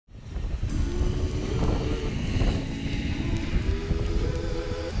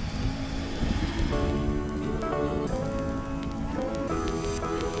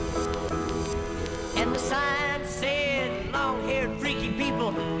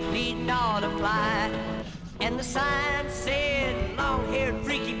leading all to fly. And the sign said, long-haired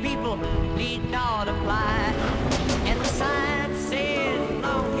freaky people leading all to fly. And the sign said,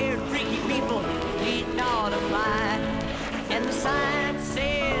 long-haired freaky people leading all to fly. And the sign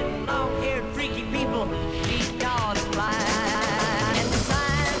said, long-haired freaky people leading all to fly. And the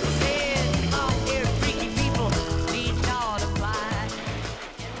sign said, long-haired freaky people leading all to fly.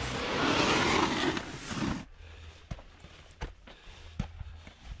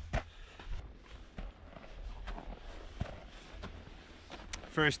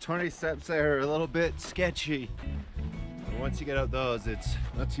 First 20 steps there are a little bit sketchy. But once you get out those, it's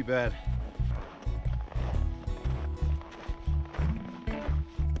not too bad.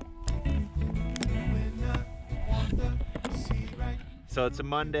 So it's a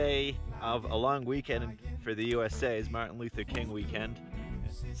Monday of a long weekend for the USA. It's Martin Luther King weekend.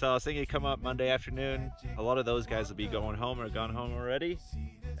 So I was thinking come up Monday afternoon. A lot of those guys will be going home or gone home already.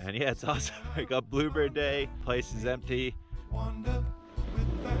 And yeah, it's awesome. We got Bluebird Day, place is empty.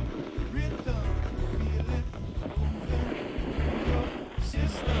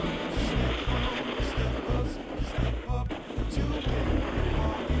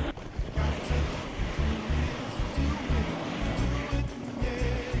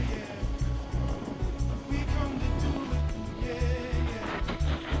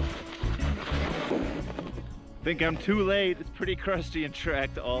 Think I'm too late. It's pretty crusty and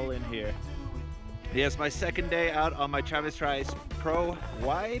tracked all in here. Yes, my second day out on my Travis Rice Pro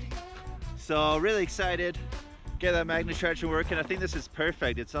Wide. So really excited. Get that Magne-Traction working. I think this is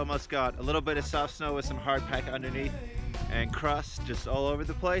perfect. It's almost got a little bit of soft snow with some hard pack underneath and crust just all over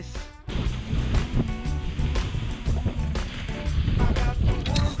the place.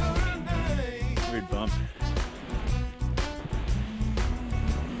 Weird bump.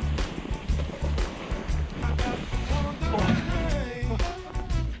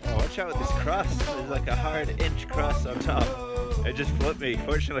 Watch out with this crust. There's like a hard inch crust on top. It just flipped me.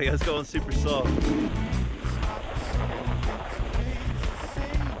 Fortunately, I was going super slow.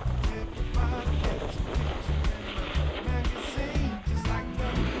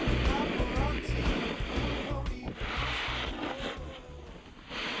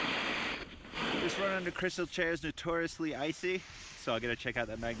 This run under Crystal Chair is notoriously icy, so I gotta check out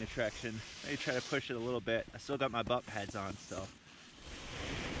that Magne-Traction. Maybe try to push it a little bit. I still got my butt pads on, so.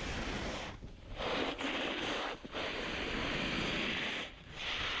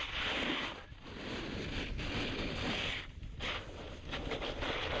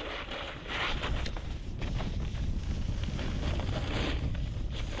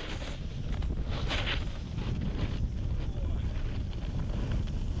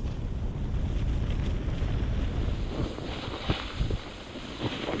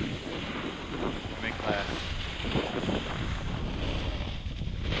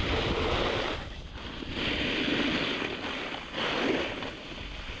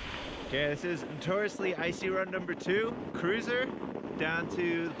 Okay, this is notoriously icy run number 2, cruiser, down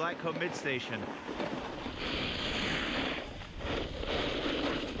to the Blackcomb mid station.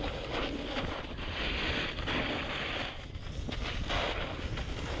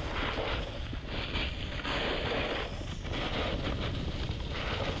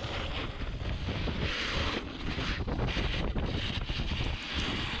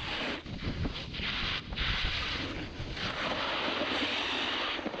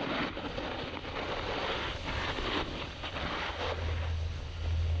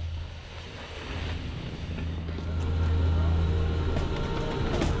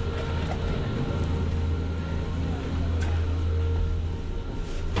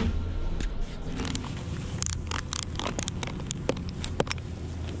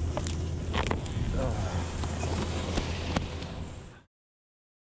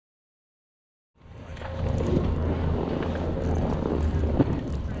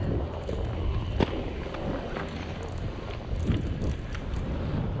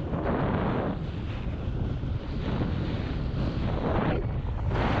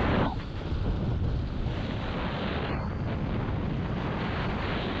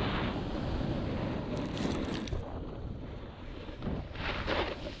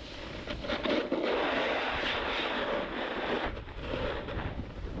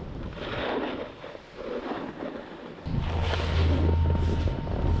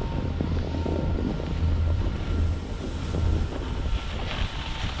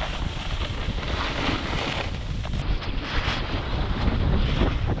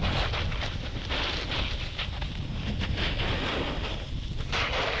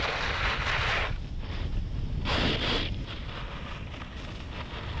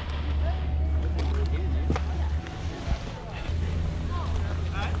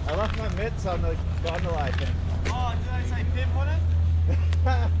 I left my mitts on the gondola, I think. Oh, did I say pimp on it?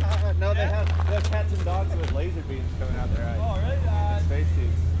 No, they have cats and dogs with laser beams coming out their eyes. Oh, really? Space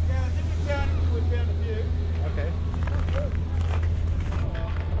tubes. Yeah, I think we found a few. Okay.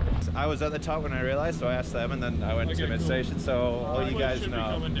 I was at the top when I realized, so I asked them, and then I went to the mid station. So all you guys know.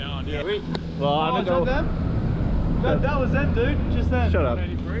 Coming down. Yeah. Well, I'm gonna go. That was them, dude. Just then. Shut up.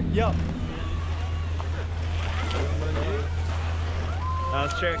 183. Yep.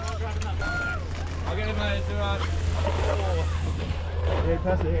 Let's check. I'll get him, mate. It's alright. Yeah,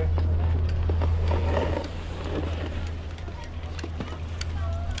 pass it here.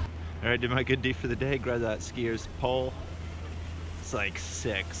 Alright, did my good deed for the day. Grab that skier's pole. It's like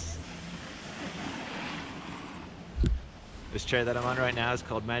 6. This chair that I'm on right now is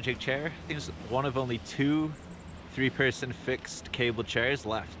called Magne-Traction. I think it's one of only 2 3-person fixed cable chairs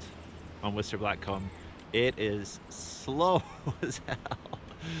left on Whistler Blackcomb. It is slow as hell.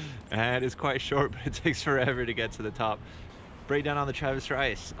 And it's quite short, but it takes forever to get to the top. Breakdown on the Travis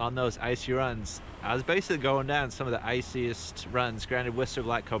Rice on those icy runs. I was basically going down some of the iciest runs. Granted, Whistler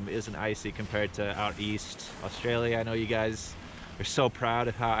Blackcomb isn't icy compared to out east Australia. I know you guys are so proud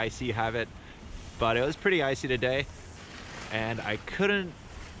of how icy you have it, but it was pretty icy today, and I couldn't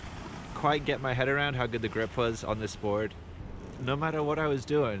quite get my head around how good the grip was on this board. No matter what I was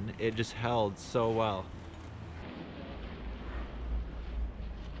doing, it just held so well.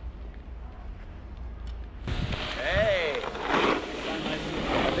 Hey!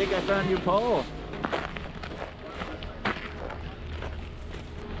 I think I found your pole.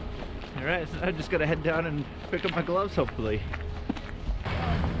 Alright, so I'm just gonna head down and pick up my gloves, hopefully.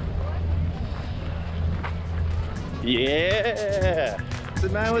 Yeah! The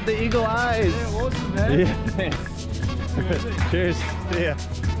man with the eagle eyes! Yeah, awesome, man. Yeah. Cheers. See ya.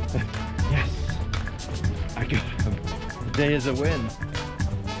 Yes! I got him. The day is a win.